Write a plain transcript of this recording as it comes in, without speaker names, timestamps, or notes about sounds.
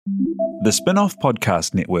The Spin-off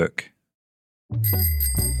Podcast Network.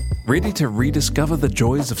 Ready to rediscover the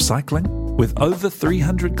joys of cycling? With over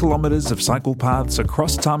 300 kilometres of cycle paths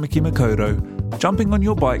across Tāmaki Makaurau, jumping on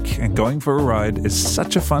your bike and going for a ride is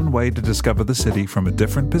such a fun way to discover the city from a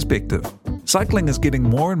different perspective. Cycling is getting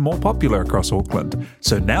more and more popular across Auckland,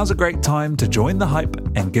 so now's a great time to join the hype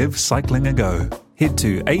and give cycling a go. Head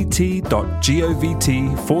to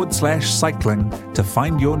at.govt/cycling to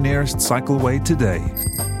find your nearest cycleway today.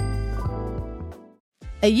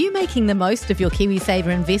 Are you making the most of your KiwiSaver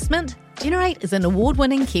investment? Generate is an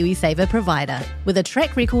award-winning KiwiSaver provider with a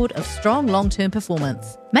track record of strong long-term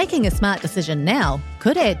performance. Making a smart decision now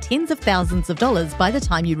could add tens of thousands of dollars by the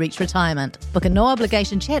time you reach retirement. Book a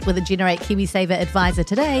no-obligation chat with a Generate KiwiSaver advisor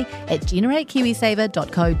today at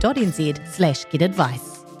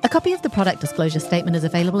generatekiwisaver.co.nz/get-advice. A copy of the product disclosure statement is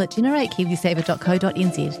available at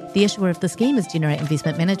generatekiwisaver.co.nz. The issuer of the scheme is Generate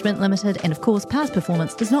Investment Management Limited, and of course, past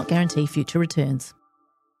performance does not guarantee future returns.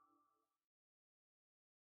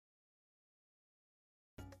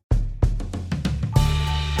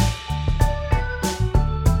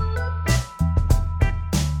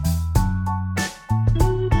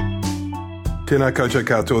 Tēnā koutou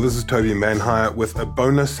katoa, this is Toby Manhire with a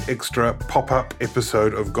bonus extra pop-up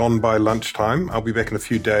episode of Gone by Lunchtime. I'll be back in a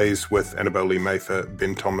few days with Annabelle Lee Mather,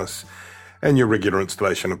 Ben Thomas, and your regular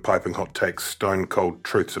installation of piping hot takes, stone cold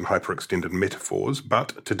truths and hyper-extended metaphors.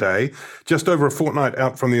 But today, just over a fortnight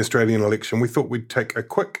out from the Australian election, we thought we'd take a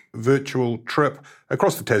quick virtual trip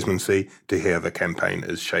across the Tasman Sea to hear how the campaign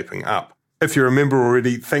is shaping up. If you're a member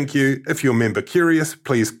already, thank you. If you're a member curious,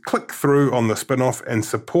 please click through on the spin-off and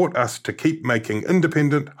support us to keep making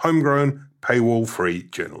independent, homegrown, paywall-free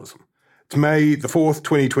journalism. It's May the 4th,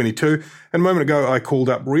 2022, and a moment ago I called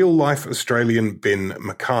up real-life Australian Ben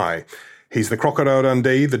Mackay. He's the Crocodile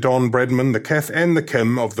Dundee, the Don Bradman, the Kath and the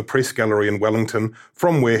Kim of the Press Gallery in Wellington,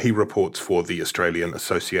 from where he reports for the Australian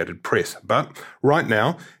Associated Press. But right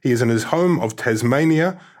now, he is in his home of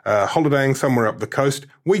Tasmania, holidaying somewhere up the coast.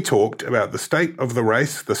 We talked about the state of the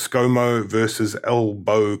race, the Scomo versus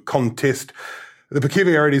Albo contest, the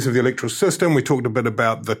peculiarities of the electoral system. We talked a bit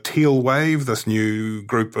about the Teal Wave, this new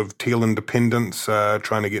group of Teal independents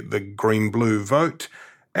trying to get the green-blue vote,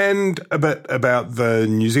 and a bit about the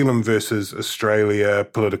New Zealand versus Australia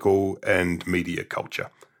political and media culture.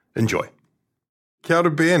 Enjoy. Kia ora,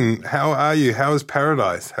 Ben. How are you? How is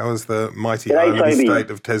paradise? How is the mighty island state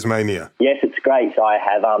of Tasmania? Yes, it's great.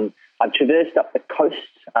 I've traversed up the coast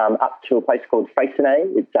up to a place called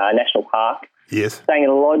Freycinet. It's a national park. Yes. Staying at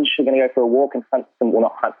a lodge. We're going to go for a walk and hunt some, well,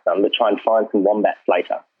 not hunt some, but try and find some wombats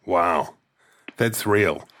later. Wow. That's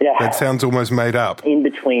real. Yeah. That sounds almost made up. In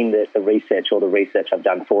between the research I've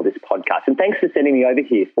done for this podcast. And thanks for sending me over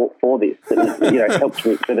here for this. It helps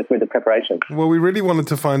with the preparation. Well, we really wanted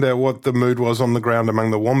to find out what the mood was on the ground among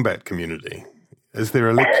the wombat community. Is there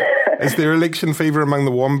election fever among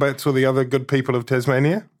the wombats or the other good people of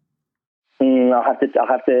Tasmania? I have to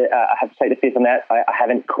take the fifth on that. I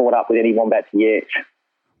haven't caught up with any wombats yet.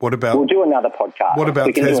 What about? We'll do another podcast. What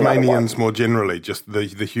about Tasmanians more generally, just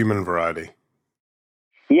the human variety?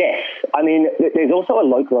 Yes. I mean, there's also a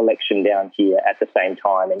local election down here at the same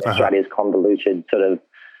time in Australia's convoluted sort of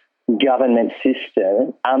government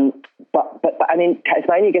system. But I mean,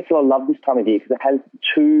 Tasmania gets a lot of love this time of year because it has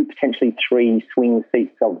 2, potentially 3 swing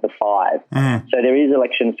seats of the 5. So there is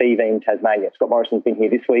election fever in Tasmania. Scott Morrison's been here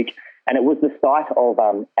this week, and it was the site of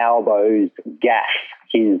Albo's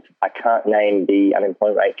gaffe. I can't name the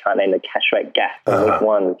unemployment rate, can't name the cash rate gaffe from week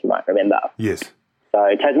 1, if you might remember. Yes.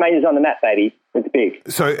 So Tasmania's on the map, baby. It's big.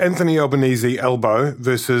 So Anthony Albanese, Albo,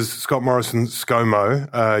 versus Scott Morrison, Scomo.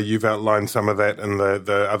 You've outlined some of that and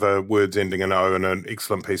the other words ending in O in an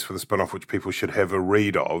excellent piece for the spin-off, which people should have a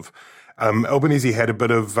read of. Albanese had a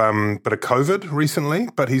bit of COVID recently,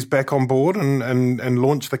 but he's back on board and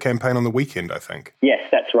launched the campaign on the weekend, I think. Yes,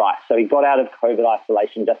 that's right. So he got out of COVID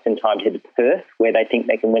isolation just in time to head to Perth, where they think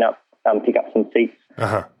they can pick up some seats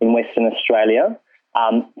in Western Australia.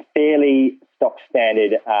 Fairly stock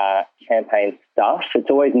standard campaign stuff. It's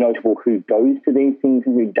always notable who goes to these things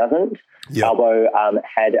and who doesn't. Yep. Albo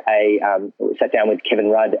had sat down with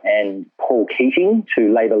Kevin Rudd and Paul Keating,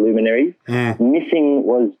 2 Labor luminaries. Missing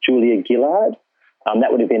was Julia Gillard.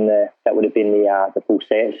 That would have been the full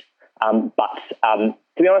set. But to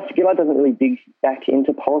be honest, Gillard doesn't really dig back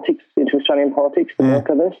into Australian politics, the work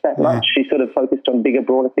of us that much. She sort of focused on bigger,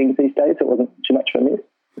 broader things these days. So it wasn't too much for me.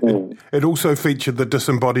 It also featured the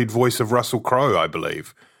disembodied voice of Russell Crowe, I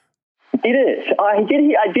believe. Did it? I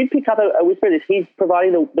did pick up a whisper of this. He's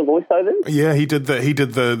providing the voiceovers. Yeah, he did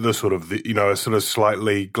the sort of a sort of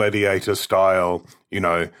slightly gladiator style,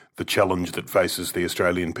 the challenge that faces the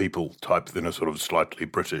Australian people type, in a sort of slightly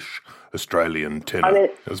British Australian tenor. I mean,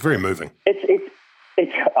 it was very moving.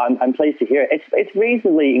 I'm pleased to hear it. It's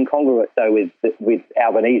reasonably incongruous though with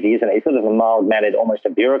Albanese, isn't it? He's sort of a mild-mannered, almost a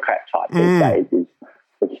bureaucrat type these days is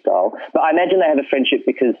his style. But I imagine they have a friendship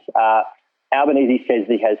because Albanese says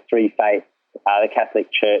he has three faiths: the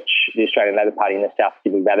Catholic Church, the Australian Labor Party, and the South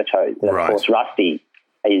Sydney Rabbitohs. And of course, Rusty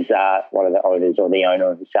is one of the owners or the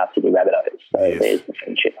owner of the South Sydney Rabbitohs. So yes, there's the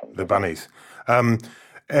friendship. The bunnies.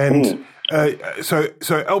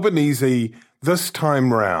 So Albanese this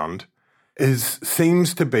time round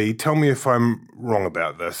seems to be, tell me if I'm wrong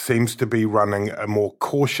about this, seems to be running a more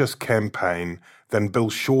cautious campaign than Bill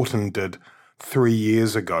Shorten did 3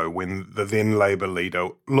 years ago when the then Labor leader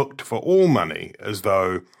looked for all money as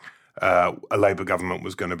though a Labor government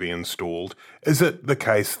was going to be installed. Is it the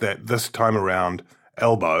case that this time around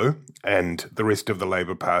Albo and the rest of the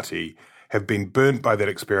Labor Party have been burnt by that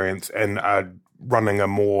experience and are running a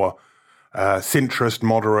more centrist,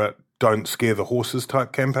 moderate, don't scare the horses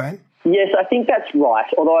type campaign? Yes, I think that's right,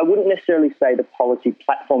 although I wouldn't necessarily say the policy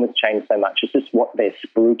platform has changed so much. It's just what they're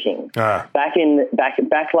spruiking. Back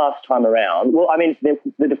last time around, well, I mean,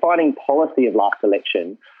 the defining policy of last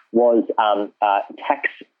election was tax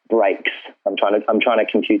breaks. I'm trying to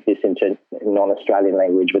compute this into non-Australian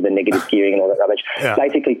language with the negative gearing and all that rubbish. Yeah.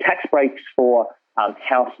 Basically, tax breaks for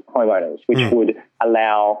house homeowners, which would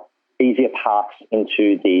allow easier paths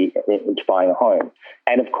into buying a home.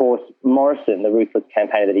 And of course, Morrison, the ruthless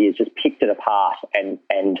campaigner that he is, just picked it apart and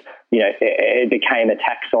it became a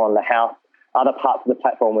tax on the house. Other parts of the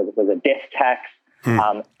platform was a death tax,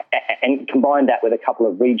 and combined that with a couple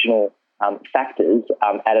of regional factors,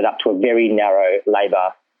 added up to a very narrow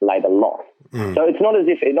Labor loss. So it's not as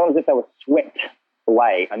if they were swept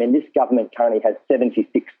away. I mean, this government currently has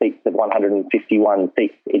 76 seats of 151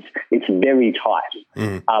 seats. It's very tight,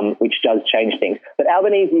 which does change things. But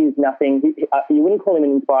Albanese is nothing. You wouldn't call him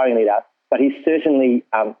an inspiring leader, but he's certainly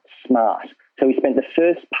smart. So he spent the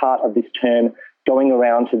first part of this term going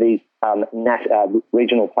around to these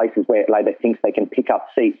regional places where Labor thinks they can pick up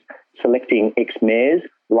seats, selecting ex-mayors,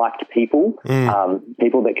 liked people,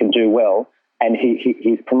 people that can do well. And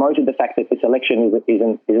he's promoted the fact that this election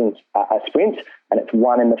isn't a sprint, and it's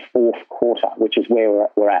won in the fourth quarter, which is where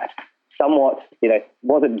we're at. Somewhat,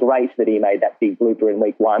 wasn't great that he made that big blooper in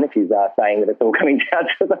week one, if he's saying that it's all coming down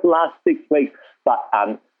to the last 6 weeks. But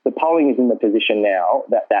the polling is in the position now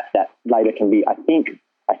that Labor can be, I think,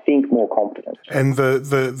 more confident. And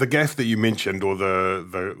the gaffe that you mentioned, or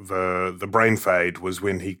the brain fade, was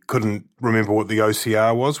when he couldn't remember what the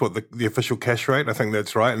OCR was, what the official cash rate. I think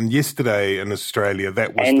that's right. And yesterday in Australia,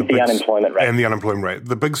 that was the unemployment rate. And the unemployment rate.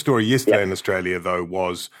 The big story yesterday in Australia, though,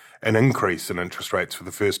 was an increase in interest rates for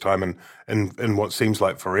the first time in what seems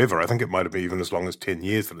like forever. I think it might have been even as long as 10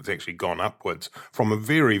 years that it's actually gone upwards from a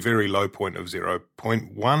very, very low point of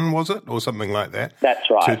 0.1, was it? Or something like that. That's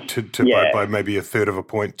right. To by maybe a third of a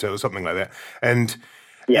point or something like that. And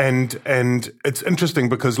it's interesting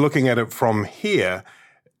because looking at it from here,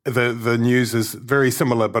 the news is very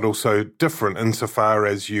similar but also different insofar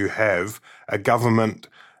as you have a government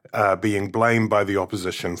being blamed by the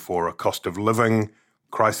opposition for a cost of living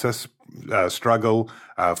crisis, struggle,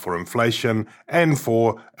 for inflation, and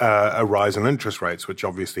for a rise in interest rates, which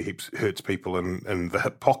obviously hurts people in the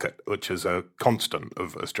hip pocket, which is a constant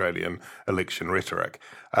of Australian election rhetoric.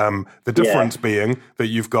 The difference being that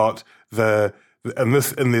you've got in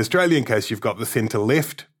the Australian case, you've got the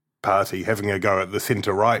centre-left party having a go at the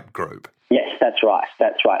centre-right group. Yes, that's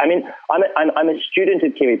right. I mean, I'm a student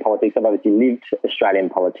of Kiwi politics. I've obviously lived Australian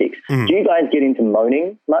politics. Do you guys get into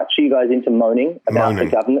moaning much? Are you guys into moaning about the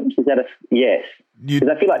government? Is that yes? Because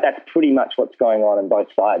I feel like that's pretty much what's going on both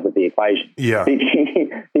sides of the equation. Yeah.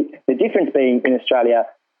 The difference being in Australia,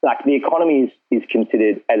 like the economy is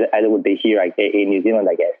considered, as it would be here in New Zealand,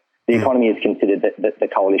 I guess. The economy is considered the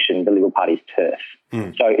coalition, the Liberal Party's turf.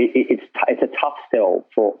 So it's a tough sell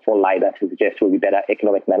for Labor to suggest we'll be better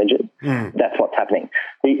economic managers. That's what's happening.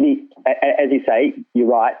 As you say, you're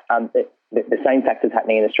right. The same factors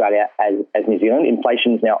happening in Australia as New Zealand.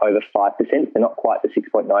 Inflation is now over 5%. They're not quite the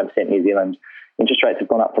 6.9% New Zealand. Interest rates have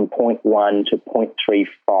gone up from 0.1 to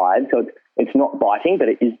 0.35. So it's not biting, but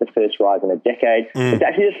it is the first rise in a decade. It's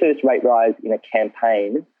actually the first rate rise in a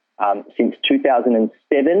campaign since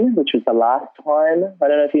 2007, which was the last time, I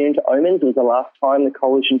don't know if you're into omens, it was the last time the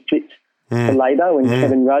coalition flipped to Labor when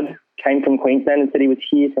Kevin Rudd came from Queensland and said he was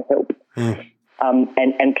here to help.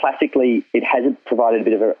 And classically, it has provided a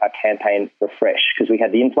bit of a campaign refresh because we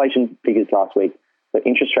had the inflation figures last week, the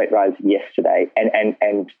interest rate rise yesterday, and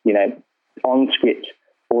on script,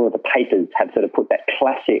 all of the papers have sort of put that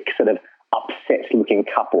classic sort of upset-looking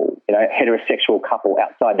couple, heterosexual couple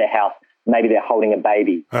outside their house. Maybe they're holding a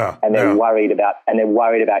baby, and they're worried about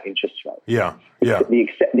interest rates. Yeah.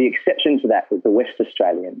 The exception to that was the West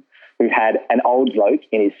Australian, who had an old bloke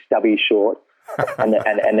in his stubby shorts, and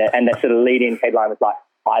the sort of lead-in headline was like,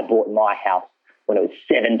 "I bought my house when it was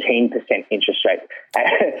 17% interest rate,"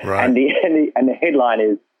 Right. and the headline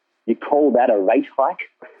is, "You call that a rate hike?"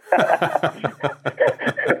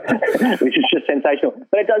 Which is just sensational.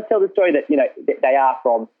 But it does tell the story that they are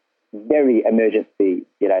from very emergency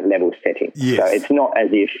level settings. Yes. So it's not as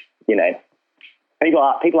if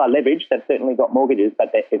people are leveraged. They've certainly got mortgages,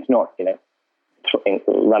 but it's not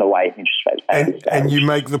runaway interest rates. And you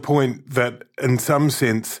make the point that in some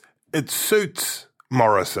sense it suits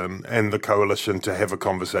Morrison and the coalition to have a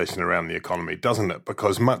conversation around the economy, doesn't it?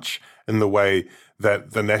 Because much in the way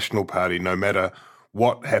that the National Party, no matter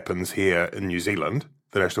what happens here in New Zealand,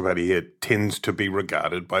 the National Party here tends to be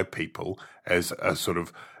regarded by people as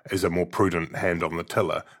a more prudent hand on the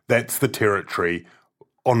tiller. That's the territory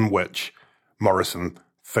on which Morrison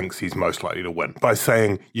thinks he's most likely to win, by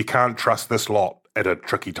saying you can't trust this lot at a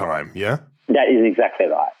tricky time, yeah? That is exactly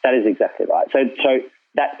right. So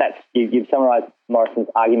that's you've summarised Morrison's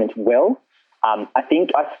argument well. I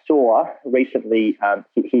think I saw recently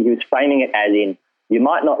he was framing it as in, you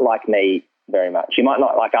might not like me very much. You might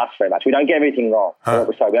not like us very much. We don't get everything wrong.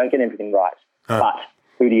 We don't get everything right. But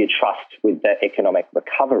who do you trust with the economic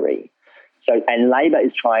recovery? So, and Labor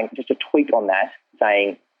is trying just to tweak on that,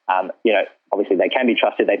 saying, obviously they can be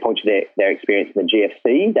trusted. They point to their experience in the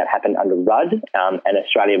GFC that happened under Rudd, and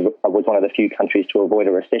Australia was one of the few countries to avoid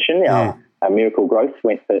a recession. Our miracle growth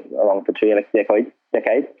went along for 2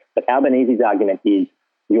 decades. But Albanese's argument is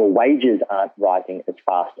your wages aren't rising as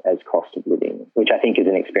fast as cost of living, which I think is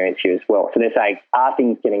an experience here as well. So they're saying, are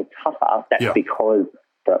things getting tougher? That's because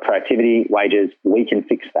productivity, wages, we can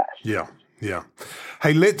fix that. Yeah.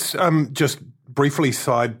 Hey, let's just briefly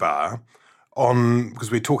sidebar on,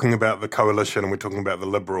 because we're talking about the coalition and we're talking about the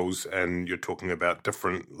Liberals and you're talking about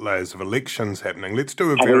different layers of elections happening. Let's do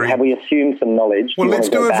have we assumed some knowledge? Well, let's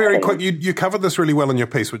do a very quick, you covered this really well in your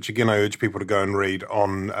piece, which again I urge people to go and read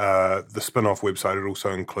on the Spin-Off website. It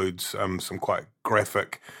also includes some quite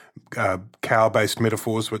graphic cow-based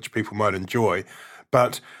metaphors which people might enjoy.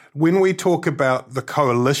 But when we talk about the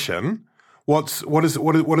coalition, what does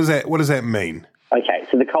that mean? Okay,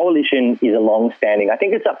 so the coalition is a long-standing, I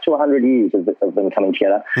think it's up to 100 years of them coming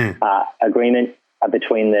together, agreement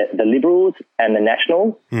between the Liberals and the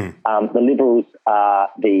Nationals. The Liberals are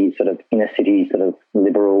the sort of inner-city sort of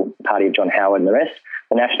Liberal party of John Howard and the rest.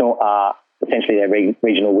 The National are essentially their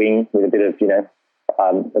regional wing with a bit of,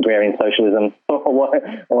 agrarian socialism. No,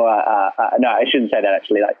 I shouldn't say that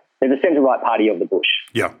actually. They're the centre-right party of the bush.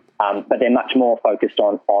 Yeah. But they're much more focused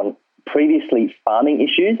on previously farming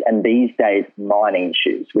issues and these days mining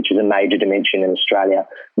issues, which is a major dimension in Australia.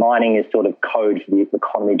 Mining is sort of code for the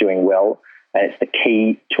economy doing well, and it's the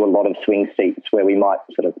key to a lot of swing seats where we might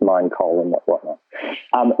sort of mine coal and whatnot.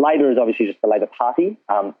 Labor is obviously just the Labor Party.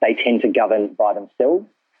 They tend to govern by themselves,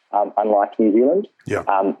 unlike New Zealand. Yeah.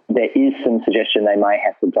 There is some suggestion they may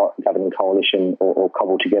have to govern in coalition or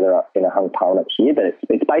cobble together in a hung parliament here, but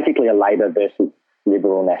it's basically a Labor versus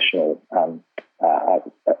Liberal National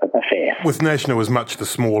affair. With National as much the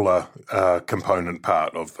smaller component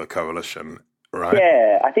part of the coalition, right?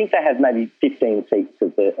 Yeah, I think they have maybe 15 seats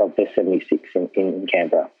of their 76 in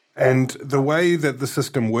Canberra. And the way that the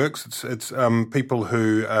system works, it's people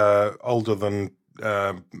who are older than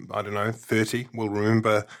 30 will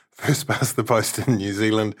remember First Past the Post in New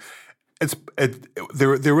Zealand.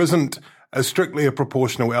 There isn't strictly a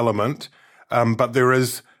proportional element, but there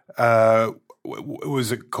is.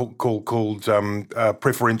 Was it called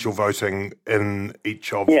preferential voting in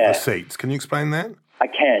each of the seats? Can you explain that? I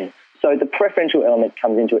can. So the preferential element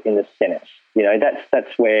comes into it in the Senate.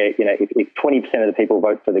 That's where, if 20% of the people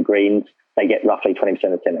vote for the Greens, they get roughly 20%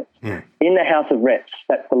 of the Senate. In the House of Reps,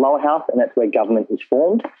 that's the lower house, and that's where government is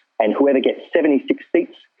formed, and whoever gets 76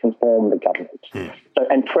 seats can form the government. So,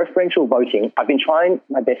 and preferential voting, I've been trying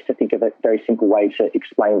my best to think of a very simple way to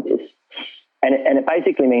explain this, and it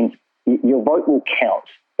basically means your vote will count,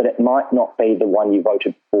 but it might not be the one you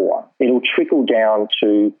voted for. It'll trickle down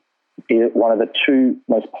to one of the two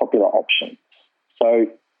most popular options. So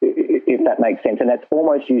if that makes sense, and that's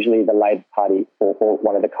almost usually the Labor Party or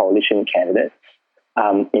one of the coalition candidates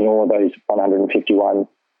in all of those 151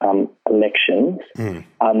 elections.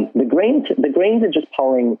 The Greens are just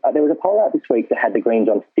polling. There was a poll out this week that had the Greens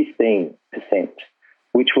on 15%,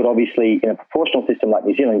 which would obviously, in a proportional system like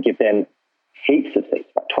New Zealand, give them heaps of seats,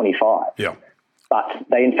 like 25. Yeah. But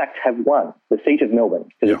they, in fact, have won the seat of Melbourne,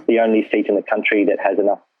 because it's the only seat in the country that has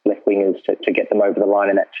enough left-wingers to get them over the line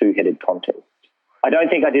in that two-headed contest. I don't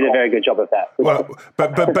think I did a very good job of that. Well,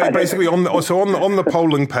 but basically on the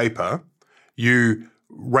polling paper, you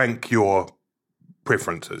rank your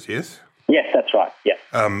preferences, yes? Yes, that's right, yes.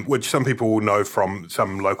 Which some people will know from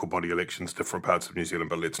some local body elections, different parts of New Zealand,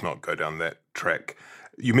 but let's not go down that track.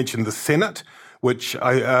 You mentioned the Senate, which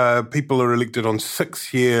people are elected on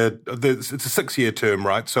 6-year. It's a 6-year term,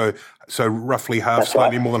 right? So roughly half, that's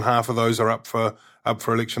slightly right. more than half of those are up for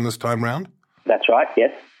election this time round. That's right.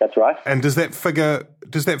 Yes, that's right. And does that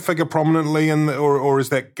figure prominently or does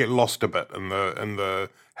that get lost a bit in the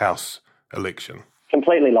House election?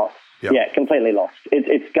 Completely lost. Yep. Yeah, completely lost.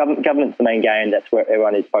 It's government's the main game. That's where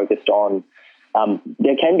everyone is focused on.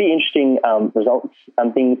 There can be interesting results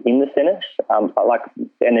and things in the Senate, and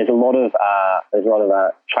there's a lot of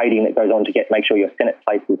trading that goes on to make sure your Senate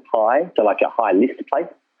place is high, so like a high list place.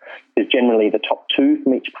 Because generally the top two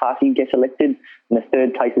from each party get elected, and the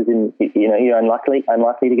third place is you're unlikely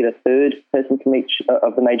to get a third person from each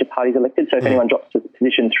of the major parties elected. So if anyone drops to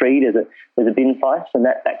position 3, there's a bin fight, and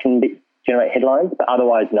that can generate headlines, but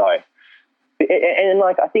otherwise no. And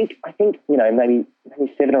I think maybe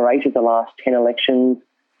 7 or 8 of the last 10 elections,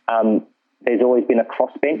 there's always been a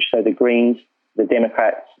crossbench. So the Greens, the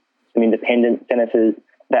Democrats, some independent senators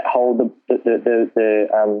that hold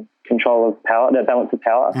the control of power, the balance of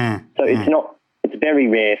power. So it's very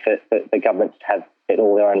rare for the governments to have it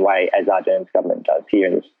all their own way, as Ardern's government does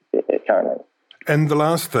here currently. And the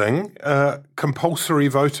last thing, compulsory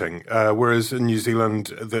voting, whereas in New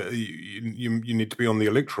Zealand you need to be on the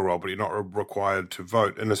electoral roll, but you're not required to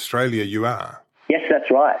vote. In Australia, you are. Yes, that's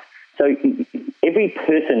right. So every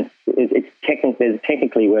person, there's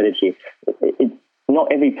technically worded here,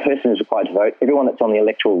 not every person is required to vote. Everyone that's on the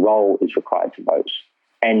electoral roll is required to vote.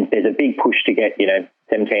 And there's a big push to get,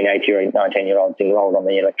 17, 18, or 19-year-olds enrolled on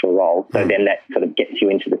the electoral roll. So then that sort of gets you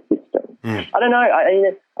into the system. I don't know.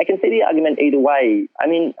 I can see the argument either way. I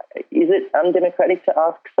mean, is it undemocratic to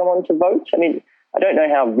ask someone to vote? I mean, I don't know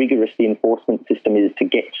how rigorous the enforcement system is to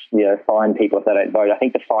get, fine people if they don't vote. I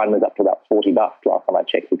think the fine was up to about $40 last time I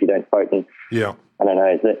checked if you don't vote. And yeah. I don't know.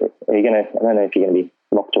 I don't know if you're going to be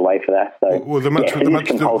locked away for that. So,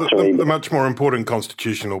 the much more important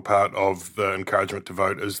constitutional part of the encouragement to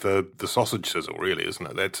vote is the sausage sizzle, really, isn't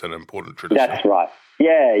it? That's an important tradition. That's right.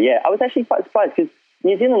 Yeah. I was actually quite surprised because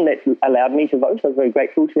New Zealand allowed me to vote. I was very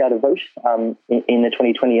grateful to be able to vote in the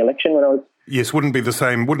 2020 election when I was. Yes, wouldn't be the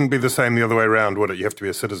same the other way around, would it? You have to be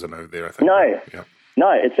a citizen over there, I think.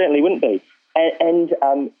 No, it certainly wouldn't be. And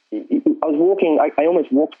I was walking, I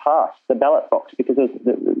almost walked past the ballot box because there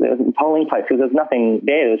was a polling place because there was nothing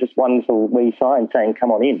there. There was just one little wee sign saying,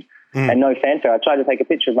 come on in. And no fanfare. I tried to take a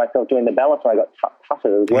picture of myself doing the ballot and I got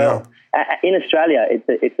tutted as well. In Australia,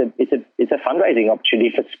 it's a fundraising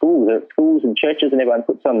opportunity for schools. Schools and churches and everyone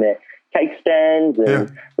puts on their cake stands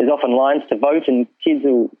and there's often lines to vote and kids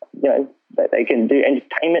will, they can do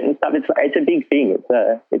entertainment and stuff. It's a big thing.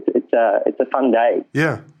 It's a fun day.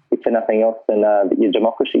 Yeah. If for nothing else than your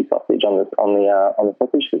democracy sausage on the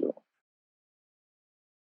sausage sizzle.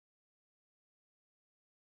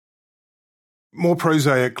 More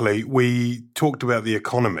prosaically, we talked about the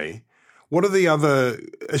economy. What are the other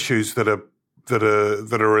issues that are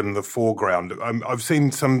in the foreground? I've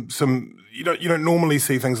seen some. You don't normally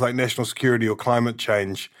see things like national security or climate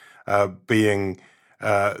change being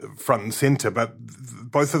front and centre, but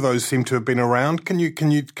both of those seem to have been around. Can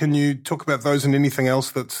you talk about those and anything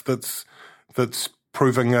else that's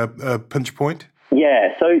proving a pinch point? Yeah,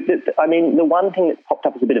 so the one thing that's popped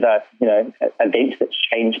up as a bit of a event that's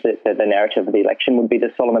changed the narrative of the election would be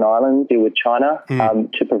the Solomon Islands deal with China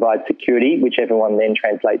to provide security, which everyone then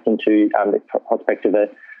translates into the prospect of a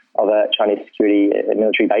Chinese security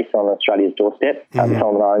military base on Australia's doorstep. The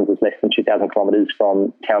Solomon Islands is less than 2,000 kilometres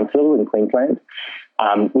from Townsville in Queensland,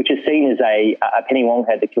 which is seen as a Penny Wong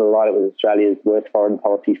had the killer line. It was Australia's worst foreign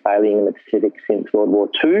policy failing in the Pacific since World War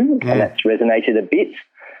II, and that's resonated a bit.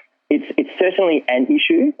 It's certainly an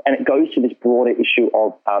issue, and it goes to this broader issue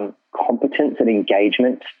of competence and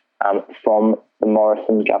engagement from the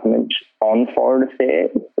Morrison government on foreign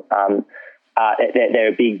affairs. They're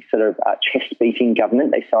a big sort of chest-beating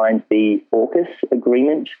government. They signed the AUKUS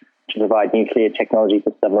agreement to provide nuclear technology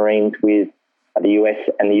for submarines with the US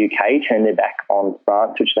and the UK, turned their back on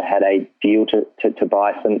France, which they had a deal to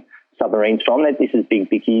buy some submarines from. This is big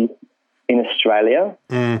biggie in Australia.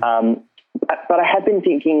 But I have been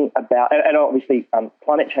thinking about, and obviously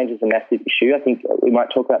climate change is a massive issue. I think we might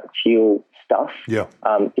talk about the teal stuff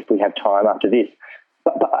if we have time after this.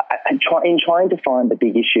 But in trying to find the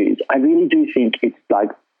big issues, I really do think it's like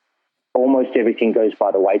almost everything goes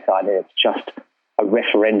by the wayside and it's just a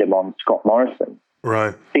referendum on Scott Morrison.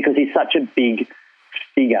 Right. Because he's such a big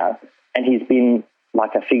figure and he's been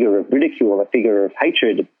like a figure of ridicule, a figure of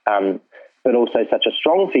hatred, but also such a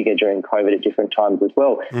strong figure during COVID at different times as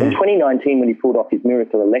well. In 2019, when he pulled off his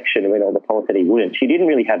miracle election and when all the polls said he wouldn't, he didn't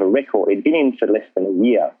really have a record. He'd been in for less than a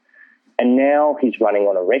year. And now he's running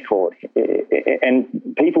on a record.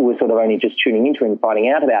 And people were sort of only just tuning into him, finding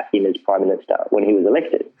out about him as Prime Minister when he was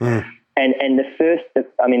elected. And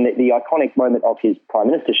the iconic moment of his Prime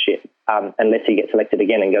Ministership, unless he gets elected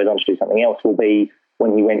again and goes on to do something else, will be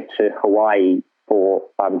when he went to Hawaii for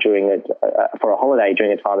a holiday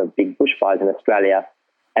during a time of big bushfires in Australia,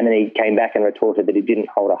 and then he came back and retorted that he didn't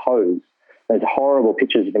hold a hose. There's horrible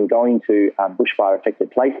pictures of him going to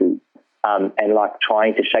bushfire-affected places and like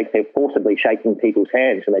trying to forcibly shaking people's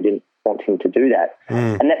hands when they didn't want him to do that.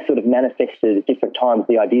 And that sort of manifested at different times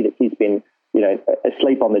the idea that he's been,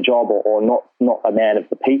 asleep on the job or not a man of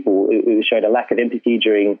the people. It showed a lack of empathy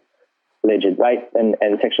during alleged rape and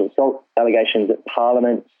sexual assault allegations at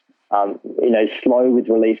Parliament. Slow with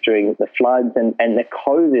relief during the floods, and the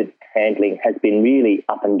COVID handling has been really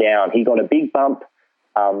up and down. He got a big bump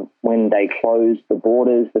when they closed the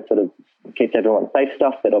borders, the sort of kept everyone safe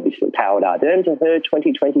stuff that obviously powered Ardern to her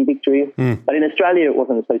 2020 victory. But in Australia, it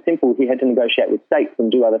wasn't so simple. He had to negotiate with states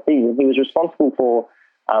and do other things. And he was responsible for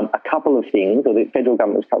a couple of things, or the federal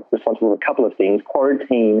government was responsible for a couple of things: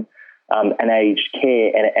 quarantine, and aged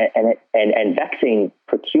care, and vaccine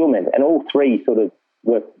procurement. And all three sort of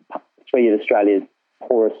were three of Australia's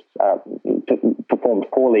poorest, performed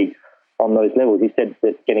poorly on those levels. He said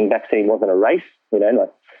that getting vaccine wasn't a race,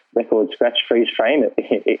 like record scratch freeze frame.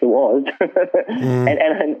 It was,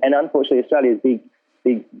 and unfortunately, Australia's big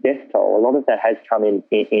death toll. A lot of that has come in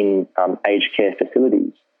aged care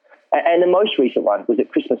facilities. And the most recent one was at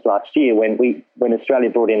Christmas last year when Australia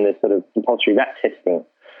brought in the sort of compulsory rat testing.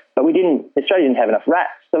 But Australia didn't have enough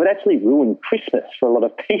rats, so it actually ruined Christmas for a lot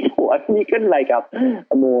of people. I mean, you couldn't make up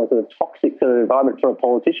a more sort of toxic sort of environment for a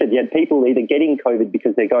politician. You had people either getting COVID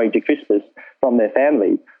because they're going to Christmas from their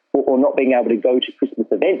family or not being able to go to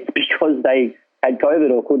Christmas events because they had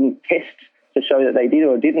COVID or couldn't test to show that they did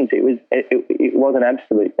or didn't. It was an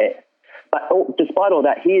absolute mess. But despite all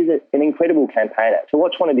that, he is an incredible campaigner. To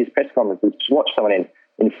watch one of his press conferences, to watch someone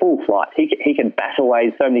in full flight, he can bat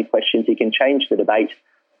away so many questions. He can change the debate.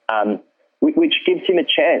 Which gives him a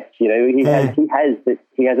chance. He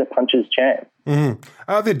has a puncher's chance.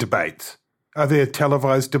 Are there debates? Are there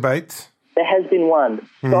televised debates? There has been one.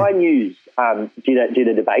 Sky News did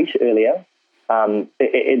a debate earlier.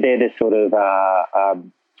 They're this sort of a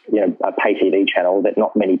pay TV channel that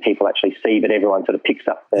not many people actually see, but everyone sort of picks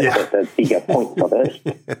up the bigger points of it.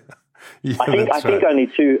 I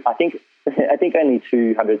think only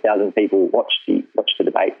 200,000 people watched the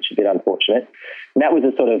debate, which is a bit unfortunate. And that was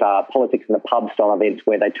a sort of politics in the pub style event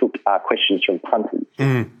where they took questions from punters.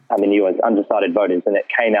 You as undecided voters, and it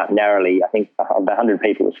came out narrowly. I think of the 100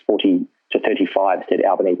 people, it was 40 to 35 said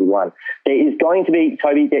Albanese won. There is going to be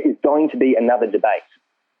another debate.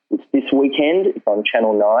 It's this weekend. It's on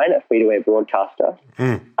Channel 9, a free-to-air broadcaster.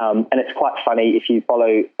 And it's quite funny if you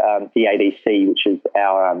follow the ABC, which is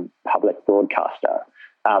our public broadcaster.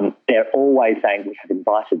 They're always saying we have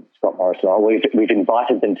invited Scott Morrison on. We've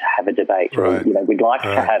invited them to have a debate. Right. We'd like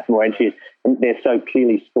to have more interviews. And they're so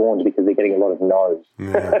clearly scorned because they're getting a lot of no's.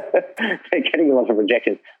 They're getting a lot of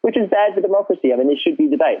rejections, which is bad for democracy. I mean, there should be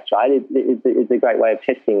debates, right? It's a great way of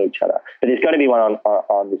testing each other. But there's going to be one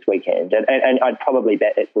on this weekend, and I'd probably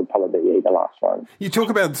bet it would probably be the last one. You talk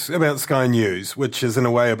about Sky News, which is in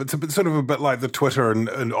a way it's sort of a bit like the Twitter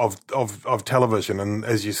and of television, and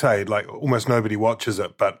as you say, like almost nobody watches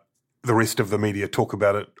it, but the rest of the media talk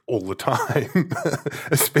about it all the time,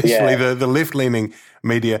 especially the left-leaning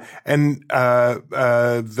media, and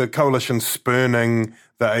the coalition spurning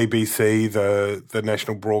the ABC, the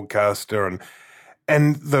national broadcaster,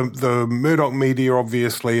 and the Murdoch media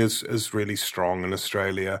obviously is really strong in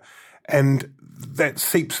Australia, and that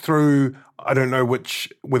seeps through. I don't know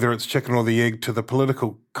whether it's chicken or the egg to the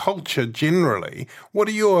political culture generally. What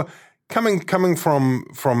are your coming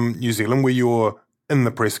from New Zealand, where you're in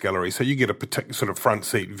the press gallery, so you get a particular sort of front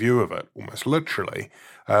seat view of it, almost literally,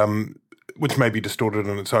 which may be distorted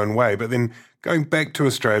in its own way. But then going back to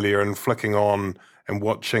Australia and flicking on and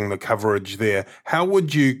watching the coverage there, how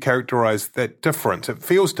would you characterise that difference? It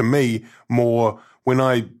feels to me more when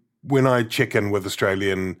I check in with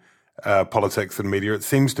Australian politics and media. It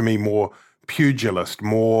seems to me more pugilist,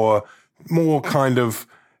 more kind of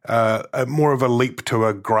more of a leap to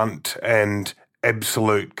a grunt and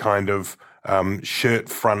absolute kind of shirt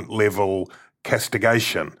front level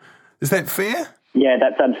castigation. Is that fair? Yeah,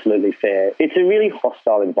 that's absolutely fair. It's a really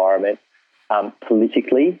hostile environment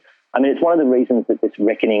politically. I mean, it's one of the reasons that this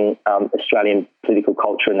reckoning Australian political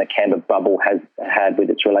culture and the Canberra bubble has had with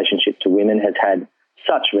its relationship to women has had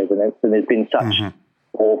such resonance, and there's been such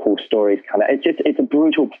awful stories come out. It's a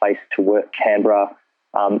brutal place to work, Canberra.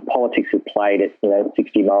 Politics is played at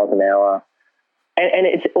 60 miles an hour. And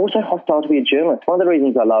it's also hostile to be a journalist. One of the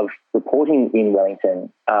reasons I love reporting in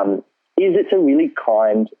Wellington is it's a really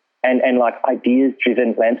kind and like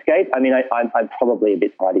ideas-driven landscape. I mean, I'm probably a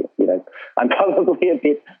bit I'm probably a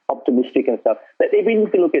bit optimistic and stuff. But even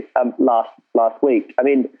if you look at last week, I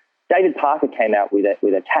mean, David Parker came out with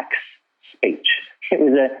a tax speech. It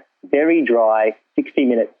was a very dry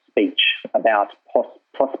 60-minute speech about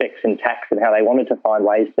prospects in tax and how they wanted to find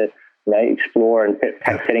ways to explore and set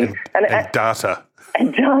tax settings. And data.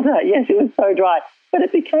 And data, yes, it was so dry. But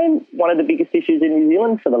it became one of the biggest issues in New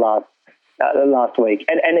Zealand for the last week.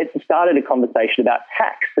 And it started a conversation about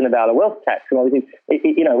tax and about a wealth tax. And obviously,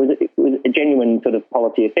 it was a genuine sort of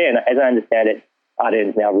policy affair. And as I understand it,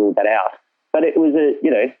 Ardern's now ruled that out. But it was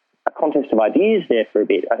a contest of ideas there for a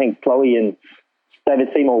bit. I think Chloe and David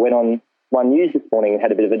Seymour went on One News this morning and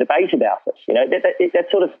had a bit of a debate about it. That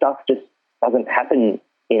sort of stuff just doesn't happen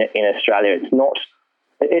in Australia. It's not.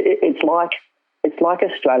 It's like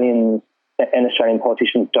Australians and Australian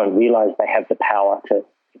politicians don't realise they have the power to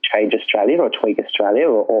change Australia or tweak Australia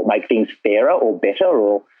or make things fairer or better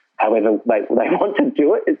or however they want to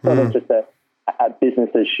do it. It's sort of just a business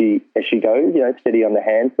as she goes, steady on the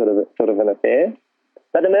hand sort of an affair.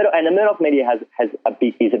 But the Murdoch media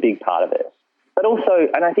is a big part of it. But also,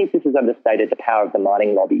 and I think this is understated, the power of the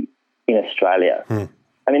mining lobby in Australia.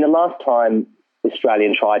 I mean, the last time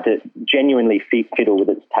Australian tried to genuinely fiddle with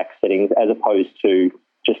its tax settings as opposed to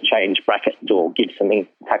just change brackets or give some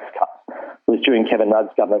tax cuts was during Kevin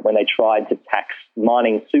Rudd's government when they tried to tax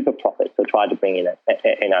mining super profits. They tried to bring in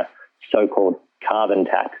a so-called carbon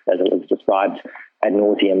tax, as it was described ad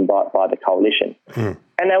nauseum by the coalition.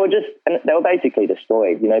 And they were basically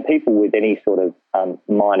destroyed. People with any sort of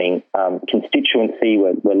mining constituency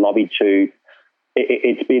were lobbied to.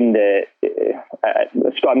 It's been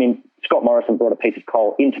Scott Morrison brought a piece of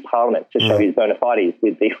coal into Parliament to show his bona fides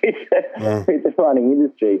with the mining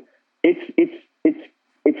industry.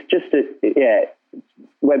 It's just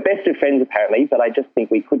we're best of friends apparently, but I just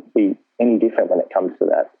think we couldn't be any different when it comes to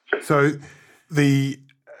that. So the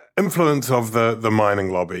influence of the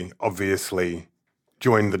mining lobby obviously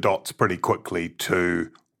joined the dots pretty quickly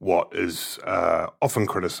to what is often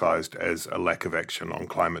criticised as a lack of action on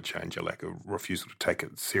climate change, a lack of refusal to take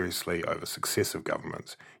it seriously over successive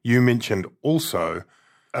governments. You mentioned also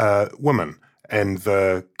women and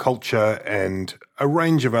the culture and a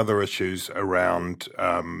range of other issues around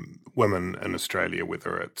women in Australia,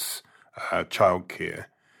 whether it's childcare,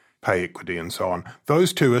 pay equity and so on.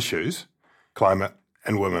 Those two issues, climate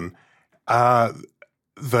and women, are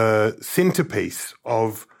the centrepiece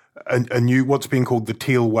of a new, what's being called the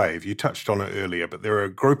teal wave. You touched on it earlier, but there are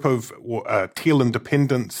a group of teal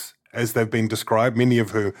independents, as they've been described, many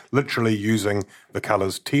of who literally using the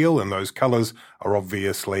colours teal, and those colours are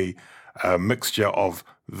obviously a mixture of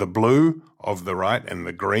the blue of the right and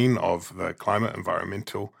the green of the climate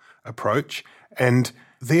environmental approach. And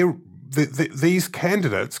these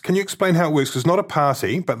candidates, can you explain how it works? Because it's not a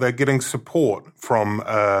party, but they're getting support from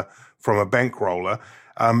a bankroller,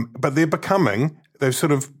 but they're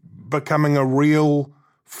sort of becoming a real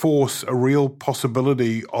force, a real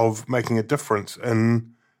possibility of making a difference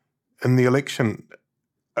in the election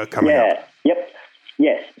coming up. Yep.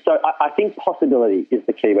 Yes. So I think possibility is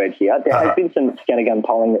the key word here. There has been some scattergun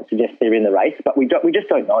polling that suggests they're in the race, but we just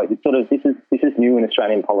don't know. It's sort of this is new in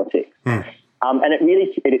Australian politics. And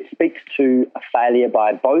it speaks to a failure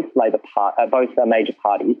by both major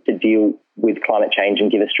parties to deal with climate change and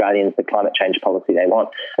give Australians the climate change policy they want.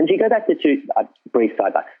 And if you go back to brief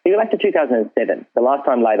sidebar, if you go back to 2007, the last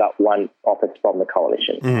time Labor won office from the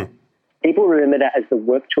coalition, people remember that as the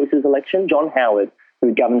work choices election. John Howard, who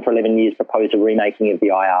had governed for 11 years, proposed a remaking of the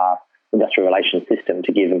IR industrial relations system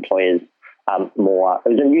to give employers more. It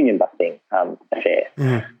was a union busting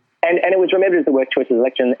affair. And it was remembered as the work choices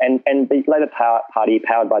election, and the Labor Party,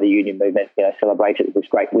 powered by the union movement, celebrated this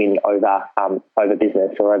great win over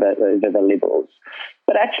business or over the Liberals.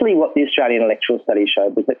 But actually what the Australian electoral study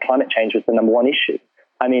showed was that climate change was the number one issue.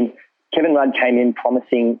 I mean, Kevin Rudd came in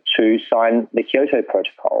promising to sign the Kyoto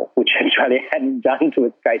Protocol, which Australia hadn't done, to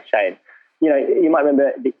its great shame. you might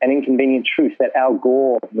remember An Inconvenient Truth, that Al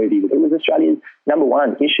Gore movie. It was Australia's number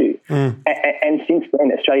one issue. And since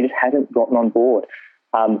then, Australia just hasn't gotten on board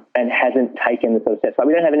and hasn't taken the sort of steps. Like,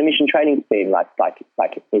 we don't have an emission trading scheme like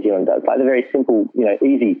New Zealand does, like the very simple,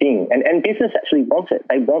 easy thing. And business actually wants it.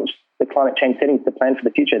 They want the climate change settings to plan for the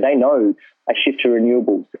future. They know a shift to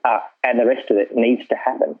renewables and the rest of it needs to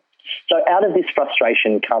happen. So out of this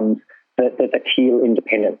frustration comes the teal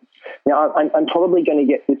independence. Now, I'm probably going to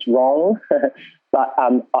get this wrong, but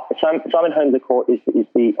Simon Holmes à Court is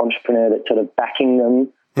the entrepreneur that's sort of backing them,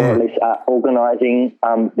 or at least organising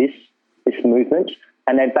this movement.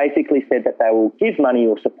 And they've basically said that they will give money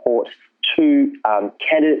or support to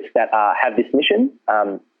candidates that have this mission,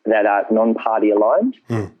 that are non-party aligned.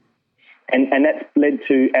 And that's led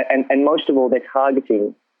to, and most of all, they're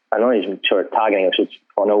targeting, I'm not even sure it's targeting, it's just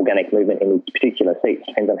an organic movement in particular seats,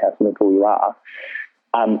 depends on how cynical you are.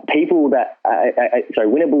 People that,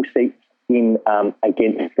 winnable seats in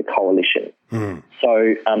against the coalition.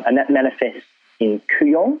 So, and that manifests in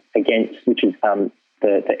Kooyong which is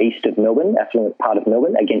the east of Melbourne, affluent part of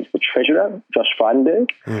Melbourne, against the Treasurer, Josh Frydenberg.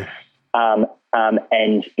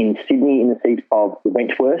 And in Sydney, in the seat of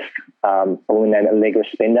Wentworth, a woman named Allegra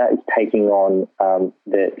Spender is taking on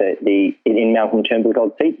in Malcolm Turnbull's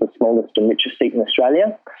old seat, the smallest and richest seat in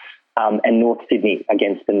Australia, and North Sydney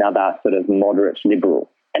against another sort of moderate Liberal.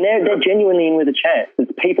 And they're genuinely in with a chance.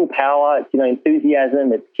 It's people power, it's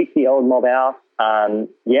enthusiasm, it's kick the old mob out. We're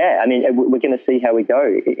going to see how we go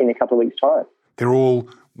in a couple of weeks' time. They're all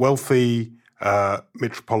wealthy,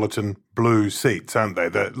 metropolitan blue seats, aren't they?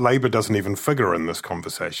 The Labor doesn't even figure in this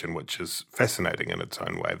conversation, which is fascinating in its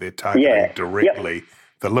own way. They're targeting directly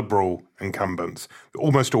the Liberal incumbents,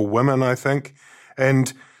 almost all women, I think.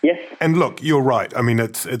 And and look, you're right. I mean,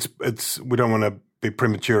 it's we don't want to be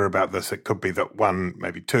premature about this. It could be that one,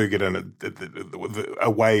 maybe two get in. A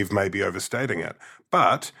wave may be overstating it.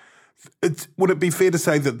 But would it be fair to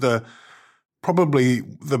say that probably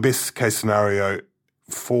the best case scenario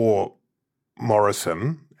for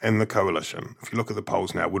Morrison and the coalition, if you look at the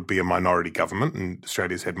polls now, would be a minority government, and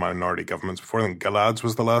Australia's had minority governments before. I think Gillard's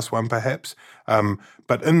was the last one, perhaps.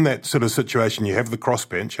 But in that sort of situation, you have the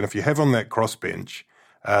crossbench, and if you have on that crossbench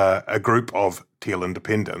a group of teal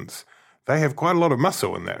independents, they have quite a lot of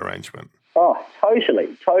muscle in that arrangement. Oh,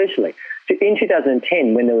 totally. In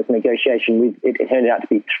 2010, when there was negotiation, it turned out to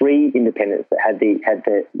be 3 independents that had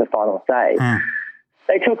the final say.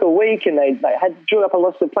 They took a week and they drew up a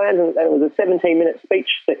list of plans, and it was a 17-minute speech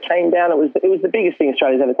that came down. It was the biggest thing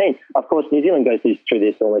Australia's ever seen. Of course, New Zealand goes through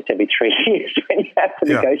this almost every 3 years when you have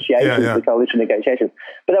the the coalition negotiations.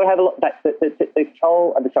 But they would have a lot.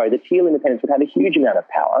 The teal independents would have a huge amount of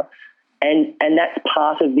power, and that's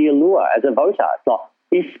part of the allure as a voter. It's like,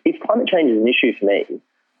 if climate change is an issue for me,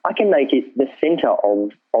 I can make it the centre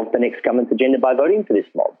of the next government's agenda by voting for this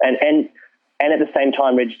mob. And at the same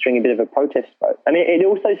time registering a bit of a protest vote. I mean, it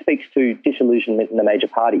also speaks to disillusionment in the major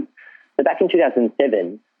parties. So back in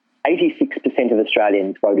 2007, 86% of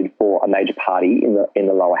Australians voted for a major party in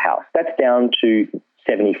the lower house. That's down to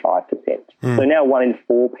 75%. So now 1 in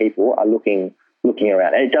 4 people are looking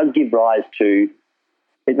around. And it does give rise to,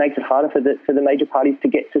 it makes it harder for the major parties to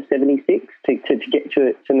get to 76, to get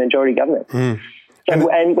to majority government. So,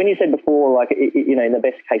 and when you said before, like, in the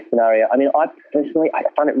best case scenario, I mean, I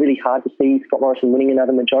find it really hard to see Scott Morrison winning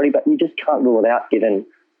another majority, but you just can't rule it out given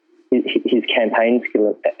his campaign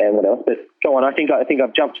skill and what else. But go on, I think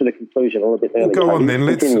I've jumped to the conclusion a little bit early. Well, go on then.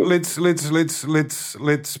 Let's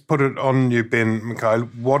put it on you, Ben Mackay.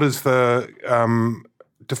 What is the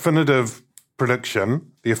definitive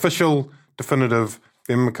prediction, the official definitive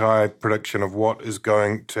Ben Mackay prediction of what is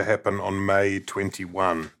going to happen on May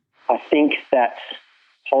 21? I think that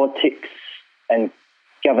politics and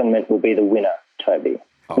government will be the winner, Toby.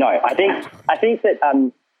 I think that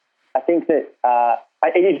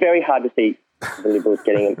it is very hard to see the Liberals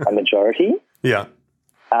getting a majority. Yeah.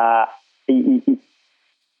 The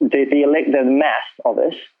mass of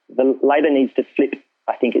it, the Labor needs to flip,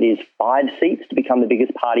 I think it is 5 seats to become the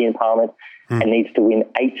biggest party in Parliament, and needs to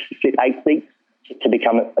flip 8 seats to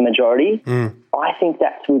become a majority. I think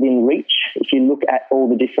that's within reach. If you look at all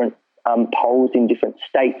the different polls in different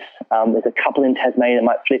states, there's a couple in Tasmania that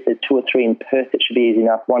might flip. There's 2 or 3 in Perth that should be easy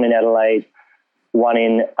enough. 1 in Adelaide, 1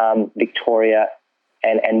 in Victoria,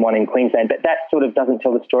 and 1 in Queensland. But that sort of doesn't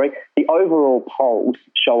tell the story. The overall polls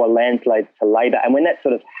show a landslide to Labor, and when that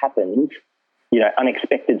sort of happens,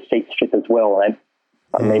 unexpected seats flip as well, and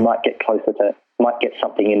they might get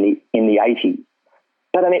something in the 80s.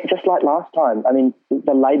 But I mean, just like last time, I mean,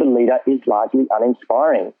 the Labor leader is largely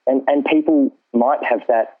uninspiring, and people might have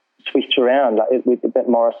that switched around that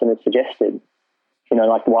Morrison has suggested.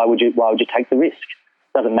 like why would you take the risk?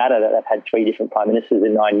 It doesn't matter that they've had 3 different prime ministers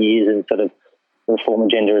in 9 years, and sort of the reform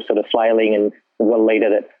agenda is sort of flailing, and we've got a leader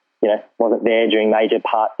that wasn't there during major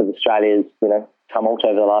parts of Australia's tumult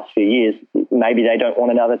over the last few years. Maybe they don't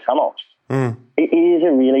want another tumult. It is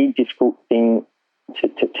a really difficult thing to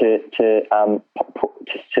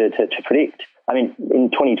predict. I mean,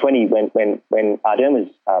 in 2020, when Ardern was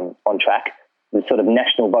on track, the sort of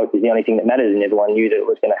national vote is the only thing that matters, and everyone knew that it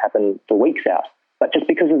was going to happen for weeks out. But just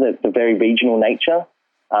because of the very regional nature,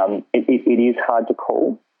 it is hard to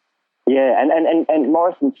call. Yeah, and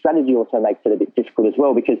Morrison's strategy also makes it a bit difficult as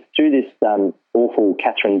well, because through this awful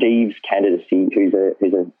Catherine Deves candidacy, who's a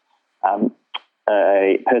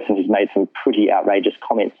person who's made some pretty outrageous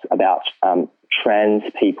comments about trans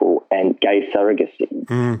people and gay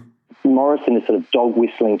surrogacy. Morrison is sort of dog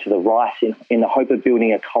whistling to the right in the hope of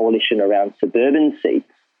building a coalition around suburban seats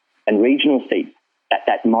and regional seats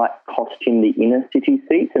that might cost him the inner city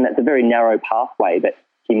seats, and that's a very narrow pathway, but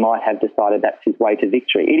he might have decided that's his way to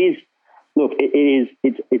victory.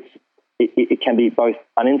 It can be both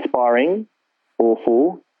uninspiring,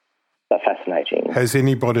 awful, but fascinating. Has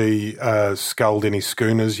anybody sculled any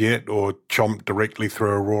schooners yet, or chomped directly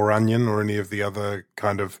through a raw onion, or any of the other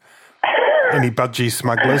kind of any budgie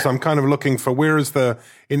smugglers? I'm kind of looking for where is I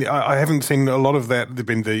haven't seen a lot of that. There've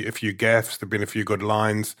been a few gaffes, there've been a few good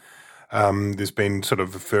lines. There's been sort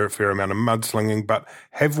of a fair amount of mudslinging, but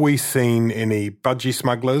have we seen any budgie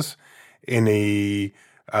smugglers, any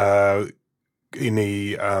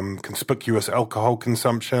conspicuous alcohol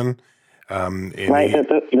consumption? Mate,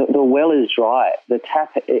 the well is dry. The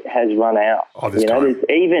tap has run out. Oh, there's time. There's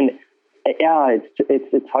even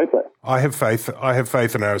it's hopeless. I have faith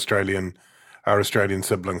in our Australian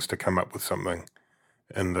siblings to come up with something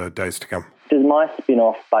in the days to come. Does my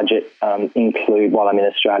spin-off budget include, while I'm in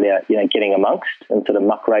Australia, getting amongst and sort of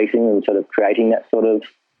muckraking and sort of creating that sort of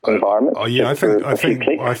environment? Oh yeah, I think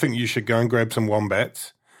you should go and grab some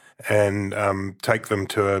wombats and take them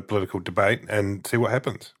to a political debate and see what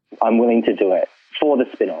happens. I'm willing to do it for the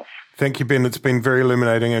spin-off. Thank you, Ben. It's been very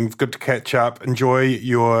illuminating and good to catch up. Enjoy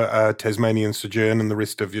your Tasmanian sojourn and the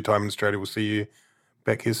rest of your time in Australia. We'll see you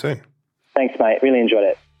back here soon. Thanks, mate. Really enjoyed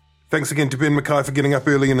it. Thanks again to Ben Mackay for getting up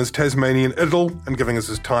early in his Tasmanian idyll and giving us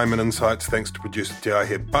his time and insights. Thanks to producer Te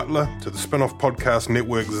Aihe Butler, to the Spin-Off Podcast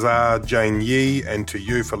Network Czar Jane Yee, and to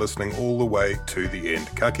you for listening all the way to the end.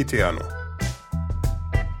 Ka kite anō.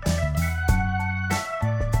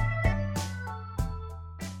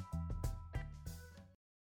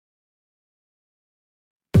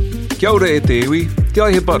 Kia ora e te iwi, Te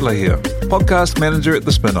Aihe Butler here, podcast manager at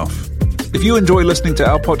The Spin-Off. If you enjoy listening to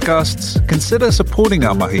our podcasts, consider supporting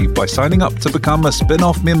our mahi by signing up to become a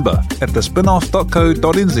Spin-Off member at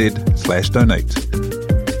thespinoff.co.nz/donate.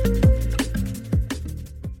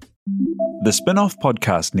 The Spin-Off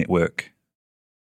Podcast Network.